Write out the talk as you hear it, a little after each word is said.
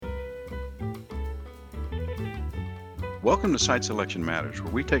Welcome to Site Selection Matters,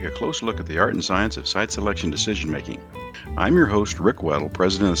 where we take a close look at the art and science of site selection decision making. I'm your host, Rick Weddle,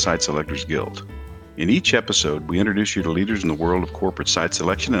 President of the Site Selectors Guild. In each episode, we introduce you to leaders in the world of corporate site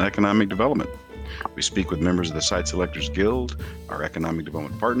selection and economic development. We speak with members of the Site Selectors Guild, our economic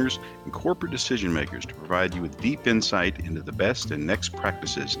development partners, and corporate decision makers to provide you with deep insight into the best and next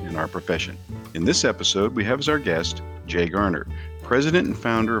practices in our profession. In this episode, we have as our guest Jay Garner, President and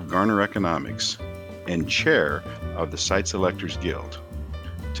founder of Garner Economics and Chair of the Site Selectors Guild.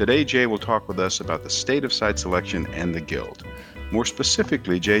 Today, Jay will talk with us about the state of site selection and the Guild. More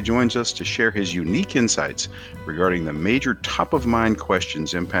specifically, Jay joins us to share his unique insights regarding the major top-of-mind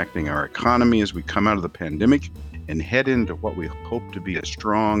questions impacting our economy as we come out of the pandemic and head into what we hope to be a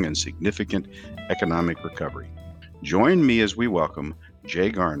strong and significant economic recovery. Join me as we welcome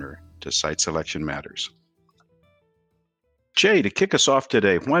Jay Garner to Site Selection Matters. Jay, to kick us off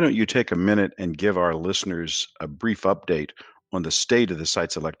today, why don't you take a minute and give our listeners a brief update on the state of the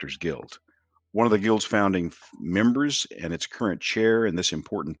Site Selectors Guild? One of the Guild's founding members and its current chair in this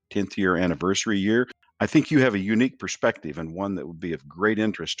important 10th year anniversary year, I think you have a unique perspective and one that would be of great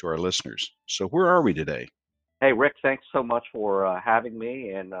interest to our listeners. So where are we today? Hey, Rick, thanks so much for having me,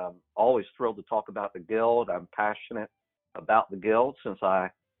 and always thrilled to talk about the Guild. I'm passionate about the Guild since I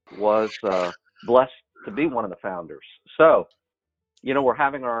was blessed to be one of the founders. So, we're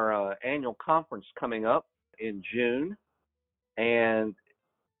having our annual conference coming up in June, and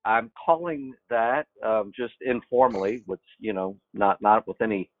I'm calling that just informally, with not with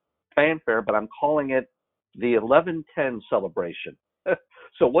any fanfare, but I'm calling it the 1110 celebration.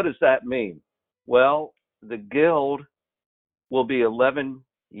 So what does that mean? Well, the Guild will be 11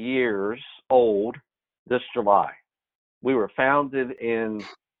 years old this July. We were founded in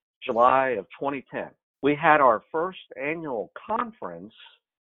July of 2010. We had our first annual conference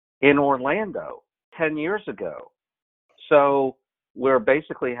in Orlando 10 years ago. So we're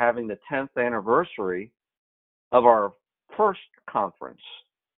basically having the 10th anniversary of our first conference.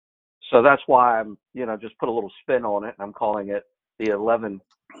 So that's why I'm, just put a little spin on it. I'm calling it the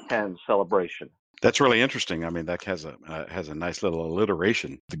 1110 celebration. That's really interesting. I mean, that has a nice little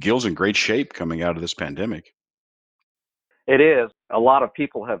alliteration. The Guild's in great shape coming out of this pandemic. It is. A lot of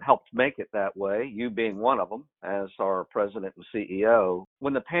people have helped make it that way, you being one of them, as our president and CEO.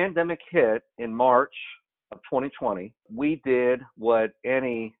 When the pandemic hit in March of 2020, we did what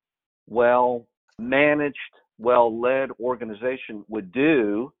any well-managed, well-led organization would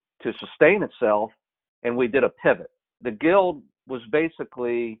do to sustain itself, and we did a pivot. The Guild was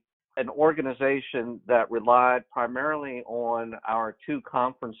basically an organization that relied primarily on our two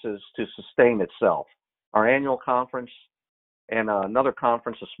conferences to sustain itself, our annual conference and another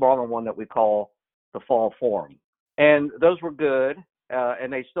conference, a smaller one that we call the Fall Forum. And those were good,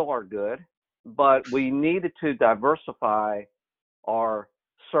 and they still are good, but we needed to diversify our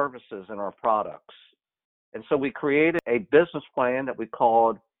services and our products. And so we created a business plan that we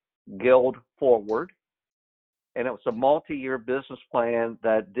called Guild Forward, and it was a multi-year business plan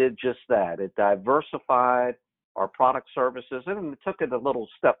that did just that. It diversified our product services, and it took it a little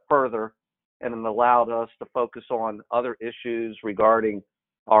step further, and it allowed us to focus on other issues regarding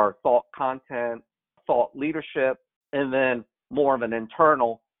our thought content, thought leadership, and then more of an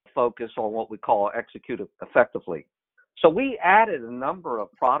internal focus on what we call execute effectively. So we added a number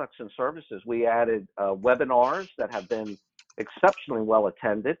of products and services. We added webinars that have been exceptionally well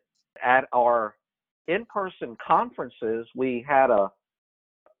attended. At our in-person conferences, we had a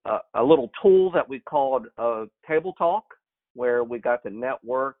little tool that we called Table Talk, where we got to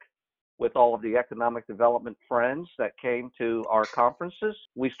network with all of the economic development friends that came to our conferences.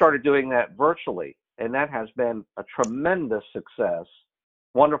 We started doing that virtually, and that has been a tremendous success,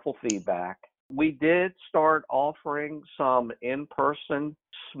 wonderful feedback. We did start offering some in-person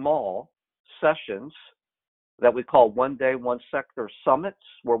small sessions that we call one day, one sector summits,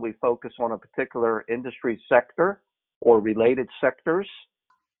 where we focus on a particular industry sector or related sectors.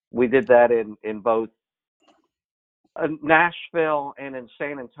 We did that in both Nashville and in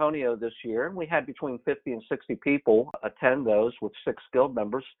San Antonio this year, and we had between 50 and 60 people attend those with 6 Guild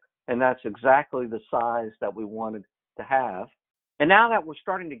members, and that's exactly the size that we wanted to have. And now that we're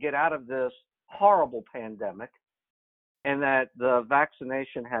starting to get out of this horrible pandemic and that the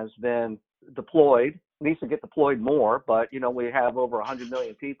vaccination has been deployed, needs to get deployed more, but we have over 100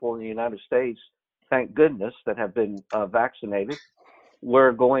 million people in the United States, thank goodness, that have been vaccinated.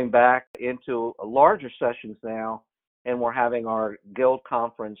 We're going back into larger sessions now, and we're having our Guild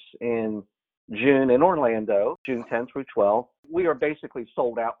conference in June in Orlando, June 10 through 12. We are basically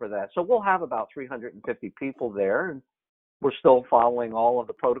sold out for that. So we'll have about 350 people there, and we're still following all of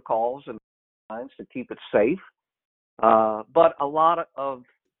the protocols and lines to keep it safe. But a lot of,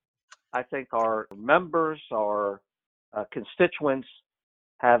 I think, our members, our constituents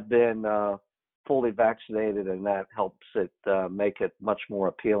have been fully vaccinated, and that helps it make it much more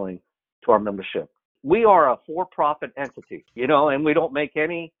appealing to our membership. We are a for-profit entity, and we don't make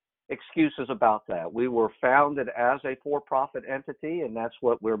any excuses about that. We were founded as a for-profit entity, and that's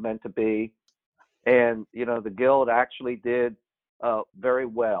what we're meant to be. And, the Guild actually did very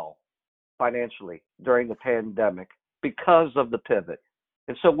well financially during the pandemic because of the pivot.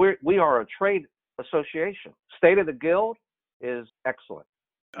 And so we are a trade association. State of the Guild is excellent.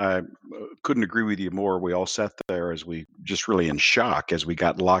 I couldn't agree with you more. We all sat there as we just really in shock as we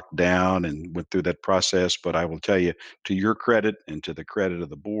got locked down and went through that process. But I will tell you, to your credit and to the credit of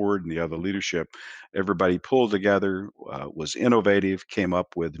the board and the other leadership, everybody pulled together, was innovative, came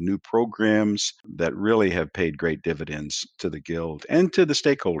up with new programs that really have paid great dividends to the Guild and to the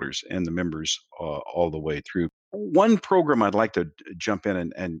stakeholders and the members all the way through. One program I'd like to jump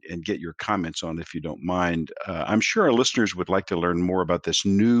in and get your comments on, if you don't mind. I'm sure our listeners would like to learn more about this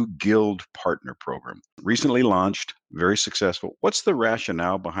new Guild Partner Program. Recently launched, very successful. What's the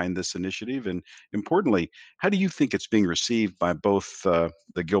rationale behind this initiative? And importantly, how do you think it's being received by both the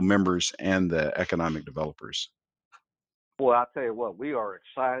Guild members and the economic developers? Boy, I'll tell you what, we are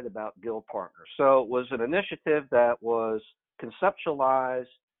excited about Guild Partners. So it was an initiative that was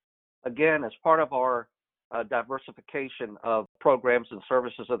conceptualized, again, as part of our diversification of programs and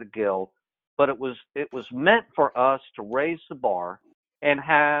services of the Guild, but it was meant for us to raise the bar and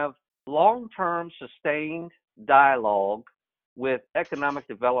have long-term sustained dialogue with economic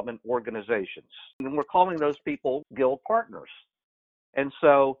development organizations. And we're calling those people Guild Partners. And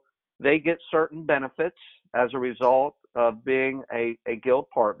so they get certain benefits as a result of being a Guild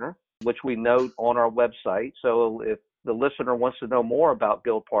Partner, which we note on our website. So if the listener wants to know more about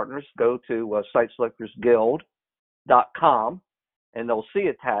Guild Partners, go to SiteSelectorsGuild.com, and they'll see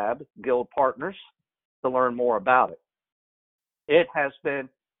a tab, Guild Partners, to learn more about it. It has been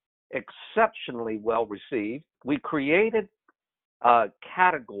exceptionally well received. We created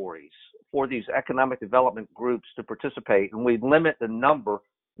categories for these economic development groups to participate, and we limit the number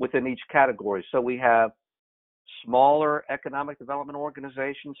within each category. So we have smaller economic development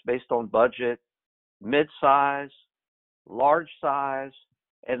organizations based on budget, mid-size, large size,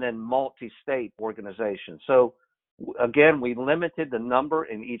 and then multi-state organizations. So again, we limited the number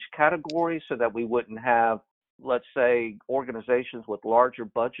in each category so that we wouldn't have, let's say, organizations with larger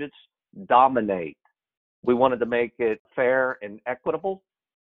budgets dominate. We wanted to make it fair and equitable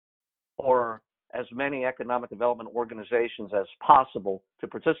for as many economic development organizations as possible to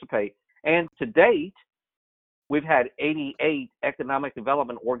participate. And to date, we've had 88 economic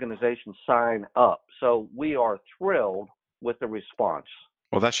development organizations sign up. So we are thrilled with the response.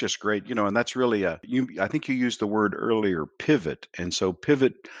 Well, that's just great, and that's really I think you used the word earlier, pivot. And so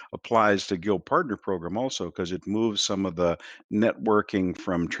pivot applies to Guild Partner Program also because it moves some of the networking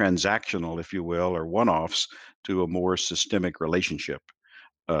from transactional, if you will, or one-offs to a more systemic relationship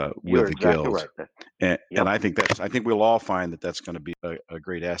with You're the exactly Guild. right. And Yep. I think we'll all find that that's going to be a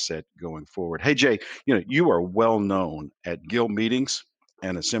great asset going forward. Hey, Jay, you are well known at Guild meetings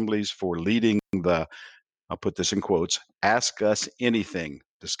and assemblies for leading the, I'll put this in quotes, ask us anything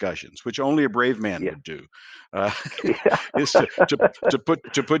discussions, which only a brave man Yeah. would do, uh, Yeah. is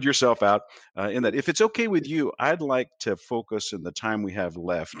to put yourself out in that. If it's okay with you, I'd like to focus in the time we have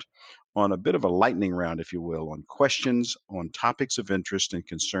left on a bit of a lightning round, if you will, on questions on topics of interest and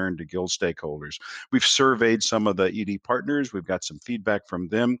concern to Guild stakeholders. We've surveyed some of the ED partners. We've got some feedback from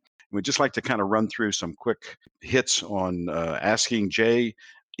them. We'd just like to kind of run through some quick hits on asking Jay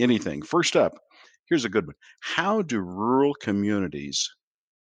anything. First up, here's a good one. How do rural communities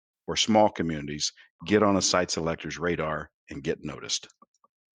or small communities get on a site selector's radar and get noticed?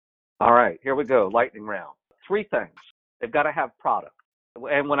 All right, here we go. Lightning round. Three things. They've got to have product.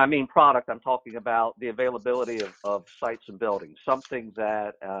 And when I mean product, I'm talking about the availability of sites and buildings, something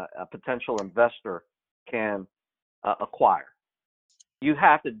that a potential investor can acquire. You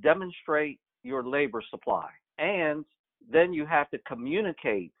have to demonstrate your labor supply, and then you have to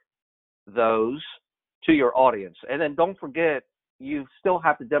communicate those to your audience. And then don't forget, you still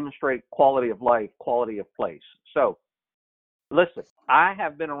have to demonstrate quality of life, quality of place. So listen, I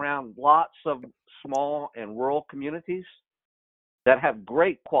have been around lots of small and rural communities that have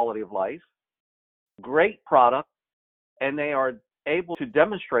great quality of life, great product, and they are able to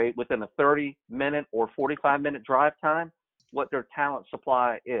demonstrate within a 30-minute or 45-minute drive time what their talent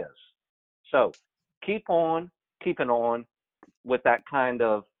supply is. So keep on keeping on with that kind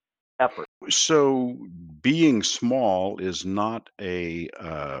of effort. So being small is not a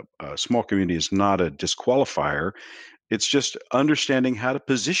small community is not a disqualifier. It's just understanding how to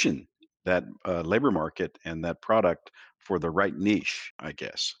position that labor market and that product for the right niche, I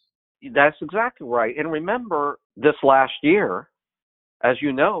guess. That's exactly right. And remember, this last year, as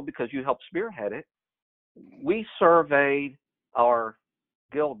you know, because you helped spearhead it, we surveyed our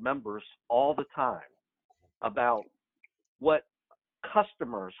guild members all the time about what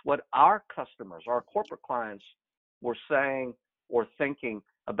our corporate clients were saying or thinking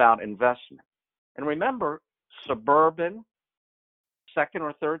about investment. And remember, suburban, second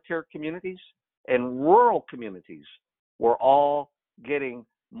or third tier communities and rural communities were all getting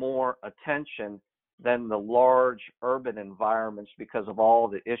more attention than the large urban environments because of all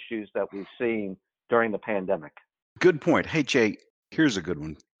the issues that we've seen during the pandemic. Good point. Hey, Jay, here's a good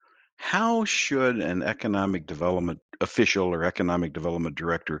one. How should an economic development official or economic development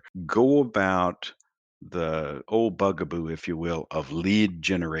director go about the old bugaboo, if you will, of lead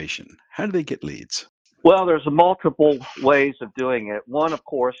generation? How do they get leads? Well, there's multiple ways of doing it. One, of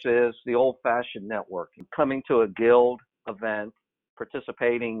course, is the old fashioned networking, coming to a guild event,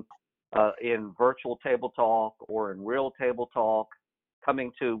 participating in virtual table talk or in real table talk,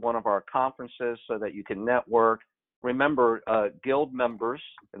 coming to one of our conferences so that you can network. Remember, guild members,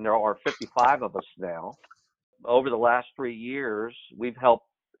 and there are 55 of us now, over the last 3 years, we've helped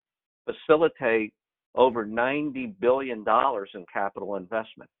facilitate over $90 billion in capital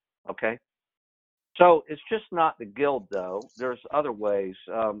investment. Okay. So it's just not the guild, though. There's other ways.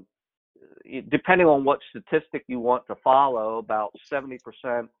 Depending on what statistic you want to follow, about 70%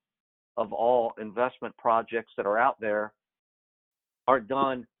 of all investment projects that are out there are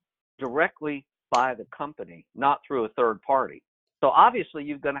done directly by the company, not through a third party. So obviously,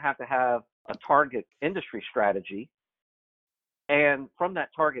 you're going to have a target industry strategy. And from that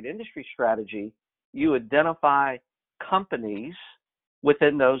target industry strategy, you identify companies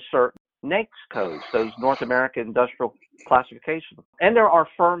within those certain NAICS codes, those North American Industrial Classification. And there are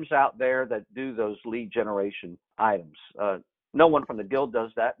firms out there that do those lead generation items. No one from the guild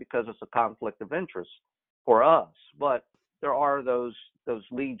does that because it's a conflict of interest for us. But there are those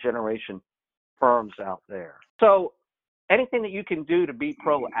lead generation firms out there. So anything that you can do to be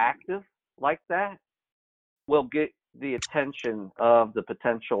proactive like that will get the attention of the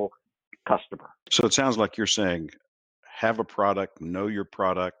potential customer. So it sounds like you're saying have a product, know your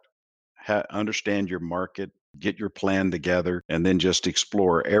product, understand your market, get your plan together, and then just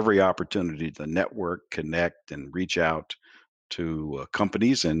explore every opportunity to network, connect, and reach out to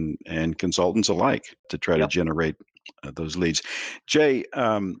companies and consultants alike to try to Yep. generate those leads. Jay,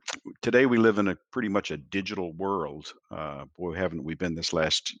 today we live in a pretty much a digital world. Boy, haven't we been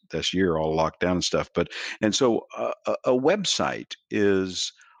this year all locked down and stuff? But and so a website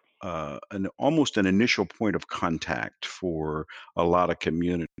is an almost an initial point of contact for a lot of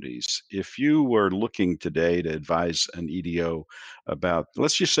communities. If you were looking today to advise an EDO about,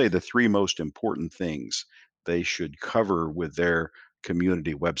 let's just say, the three most important things they should cover with their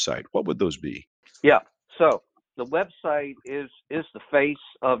community website, what would those be? Yeah. So the website is the face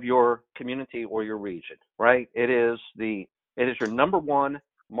of your community or your region, right? It is your number one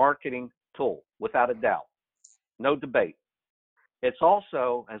marketing tool, without a doubt. No debate. It's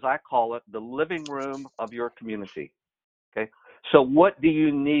also, as I call it, the living room of your community. Okay. So what do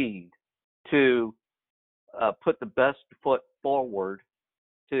you need to put the best foot forward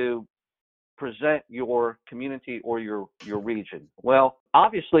to present your community or your region? Well,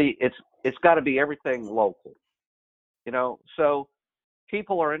 obviously it's got to be everything local. So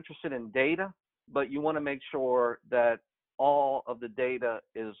people are interested in data, but you want to make sure that all of the data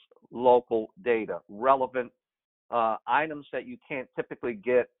is local data, relevant items that you can't typically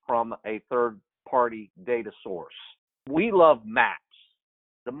get from a third party data source. We love maps.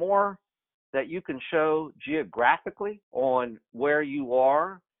 The more that you can show geographically on where you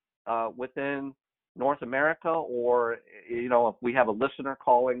are within North America, or if we have a listener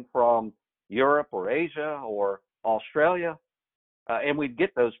calling from Europe or Asia or Australia, and we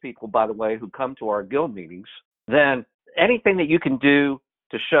get those people, by the way, who come to our guild meetings, then anything that you can do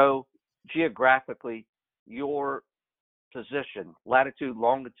to show geographically your position, latitude,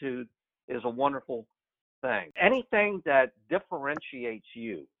 longitude, is a wonderful thing. Anything that differentiates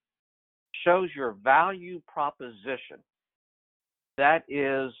you, shows your value proposition, that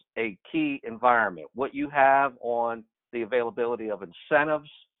is a key environment. What you have on the availability of incentives,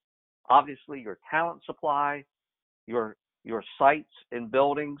 obviously your talent supply, your sites and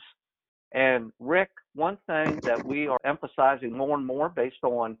buildings. And Rick, one thing that we are emphasizing more and more based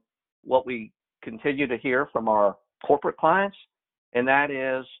on what we continue to hear from our corporate clients, and that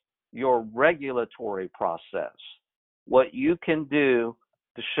is your regulatory process, what you can do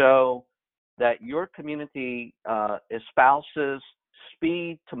to show that your community espouses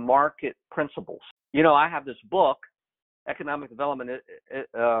speed to market principles. I have this book, Economic Development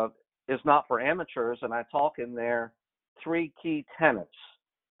is Not for Amateurs, and I talk in there 3 key tenets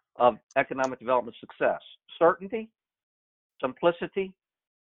of economic development success: certainty, simplicity,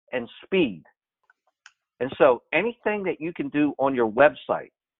 and speed. And so anything that you can do on your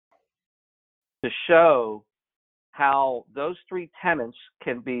website to show how those 3 tenets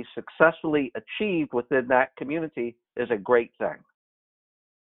can be successfully achieved within that community is a great thing.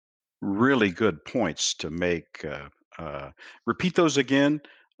 Really good points to make. Repeat those again,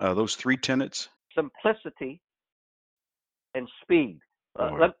 those 3 tenets. Simplicity and speed.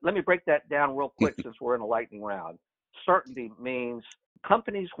 Boy. Let me break that down real quick since we're in a lightning round. Certainty means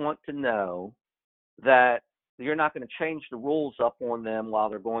companies want to know that you're not going to change the rules up on them while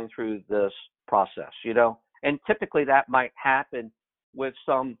they're going through this process, And typically that might happen with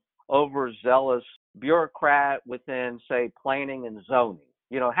some overzealous bureaucrat within, say, planning and zoning.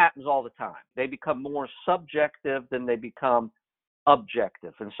 It happens all the time. They become more subjective than they become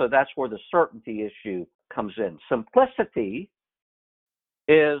objective. And so that's where the certainty issue comes in. Simplicity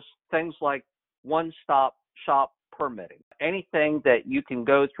is things like one-stop shop permitting. Anything that you can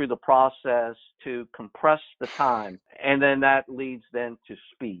go through the process to compress the time, and then that leads then to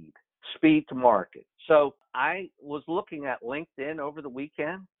speed to market. So I was looking at LinkedIn over the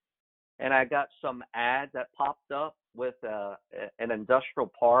weekend, and I got some ad that popped up with an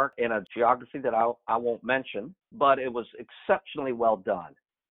industrial park in a geography that I won't mention, but it was exceptionally well done.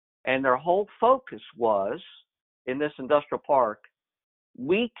 And their whole focus was, in this industrial park,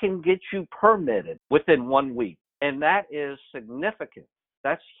 we can get you permitted within 1 week. And that is significant.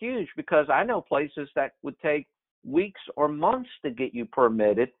 That's huge, because I know places that would take weeks or months to get you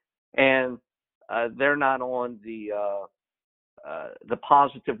permitted, and they're not on the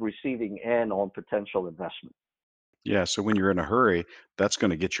positive receiving end on potential investment. Yeah, so when you're in a hurry, that's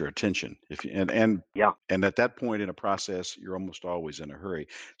going to get your attention. If you, Yeah. and at that point in a process, you're almost always in a hurry.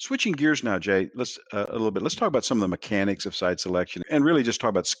 Switching gears now, Jay, let's a little bit. Let's talk about some of the mechanics of site selection, and really just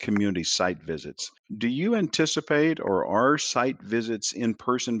talk about community site visits. Do you anticipate, or are site visits,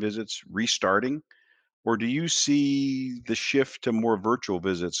 in-person visits, restarting, or do you see the shift to more virtual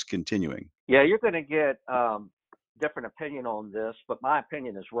visits continuing? Yeah, you're going to get different opinion on this, but my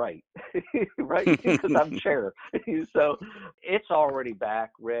opinion is right, right? Because I'm chair. So it's already back,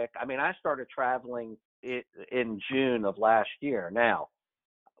 Rick. I mean, I started traveling in June of last year. Now,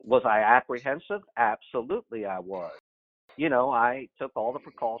 was I apprehensive? Absolutely, I was. I took all the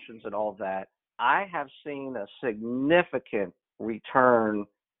precautions and all that. I have seen a significant return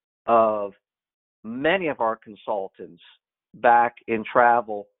of many of our consultants back in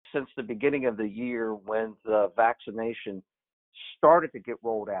travel since the beginning of the year when the vaccination started to get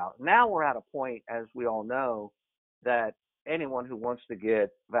rolled out. Now we're at a point, as we all know, that anyone who wants to get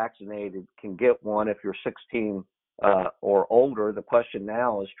vaccinated can get one if you're 16 or older. The question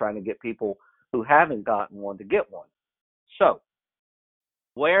now is trying to get people who haven't gotten one to get one. So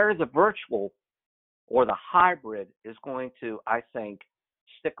where the virtual or the hybrid is going to, I think,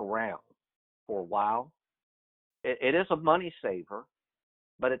 stick around for a while, it is a money saver.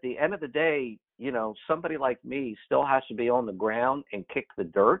 But at the end of the day, somebody like me still has to be on the ground and kick the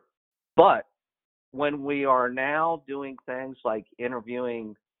dirt. But when we are now doing things like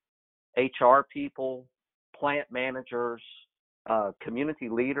interviewing HR people, plant managers, community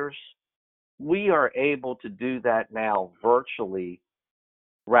leaders, we are able to do that now virtually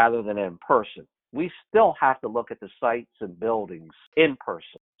rather than in person. We still have to look at the sites and buildings in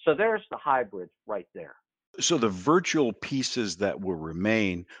person. So there's the hybrid right there. So the virtual pieces that will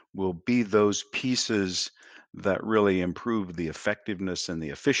remain will be those pieces that really improve the effectiveness and the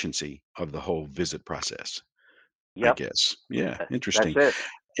efficiency of the whole visit process, I Yep, guess. Yeah, that's interesting. it.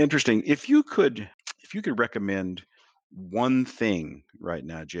 Interesting. If you could recommend one thing right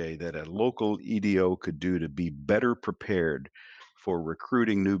now, Jay, that a local EDO could do to be better prepared for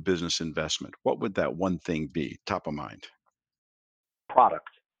recruiting new business investment, what would that one thing be? Top of mind. Product.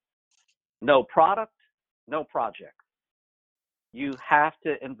 No product, no project. You have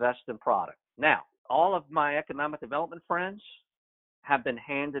to invest in product. Now, all of my economic development friends have been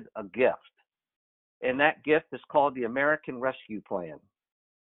handed a gift, and that gift is called the American Rescue Plan.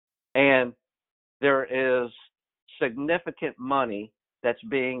 And there is significant money that's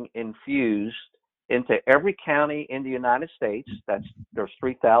being infused into every county in the United States. There's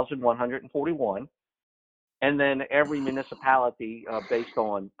 3,141, and then every municipality based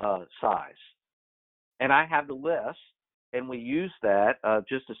on size. And I have the list and we use that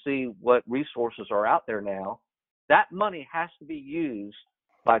just to see what resources are out there now, that money has to be used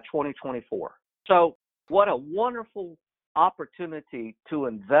by 2024. So what a wonderful opportunity to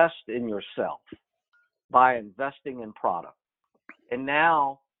invest in yourself by investing in product. And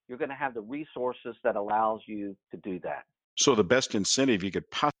now you're going to have the resources that allows you to do that. So the best incentive you could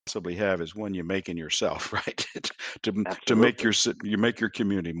possibly have is one you make in yourself, right? to make Absolutely. you make your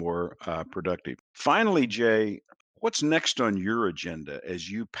community more productive. Finally, Jay, what's next on your agenda as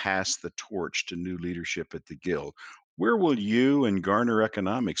you pass the torch to new leadership at the Guild? Where will you and Garner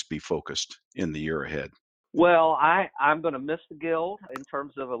Economics be focused in the year ahead? Well, I'm going to miss the Guild in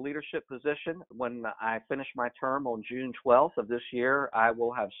terms of a leadership position. When I finish my term on June 12th of this year, I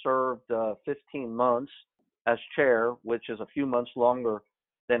will have served 15 months as chair, which is a few months longer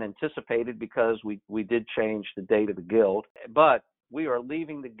than anticipated because we did change the date of the Guild. But we are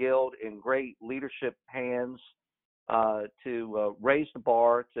leaving the Guild in great leadership hands to raise the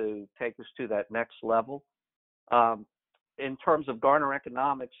bar to take us to that next level. In terms of Garner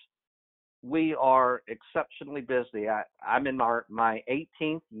Economics, we are exceptionally busy. I'm in my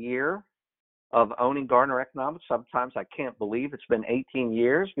 18th year of owning Garner Economics. Sometimes I can't believe it's been 18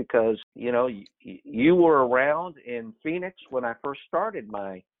 years because, you were around in Phoenix when I first started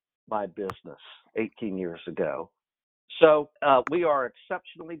my business 18 years ago. So we are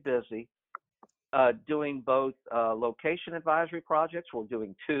exceptionally busy doing both location advisory projects. We're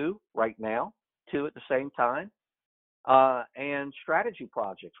doing two right now, two at the same time. And strategy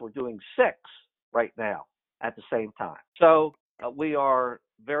projects. We're doing 6 right now at the same time. So we are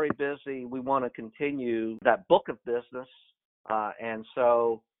very busy. We want to continue that book of business. And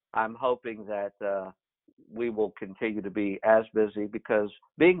so I'm hoping that we will continue to be as busy because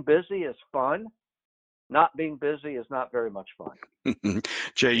being busy is fun. Not being busy is not very much fun.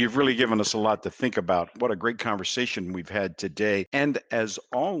 Jay, you've really given us a lot to think about. What a great conversation we've had today. And as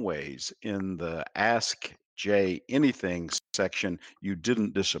always, in the Ask Jay Anything section, you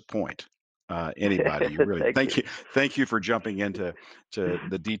didn't disappoint anybody. You really Thank you. thank you for jumping into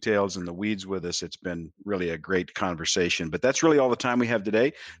the details and the weeds with us. It's been really a great conversation. But that's really all the time we have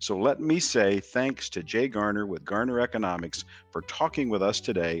today. So let me say thanks to Jay Garner with Garner Economics for talking with us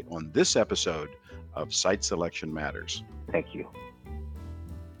today on this episode of Site Selection Matters. Thank you.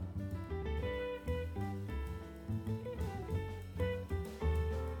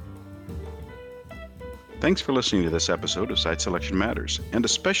 Thanks for listening to this episode of Site Selection Matters, and a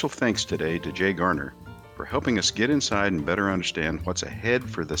special thanks today to Jay Garner for helping us get inside and better understand what's ahead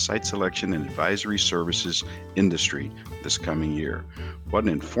for the site selection and advisory services industry this coming year. What an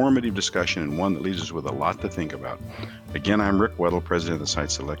informative discussion and one that leaves us with a lot to think about. Again, I'm Rick Weddle, President of the Site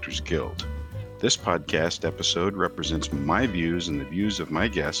Selectors Guild. This podcast episode represents my views and the views of my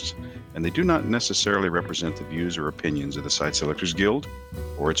guests, and they do not necessarily represent the views or opinions of the Site Selectors Guild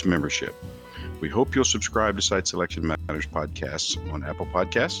or its membership. We hope you'll subscribe to Site Selection Matters podcasts on Apple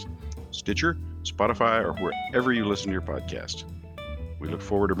Podcasts, Stitcher, Spotify, or wherever you listen to your podcast. We look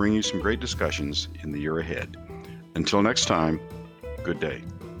forward to bringing you some great discussions in the year ahead. Until next time, good day.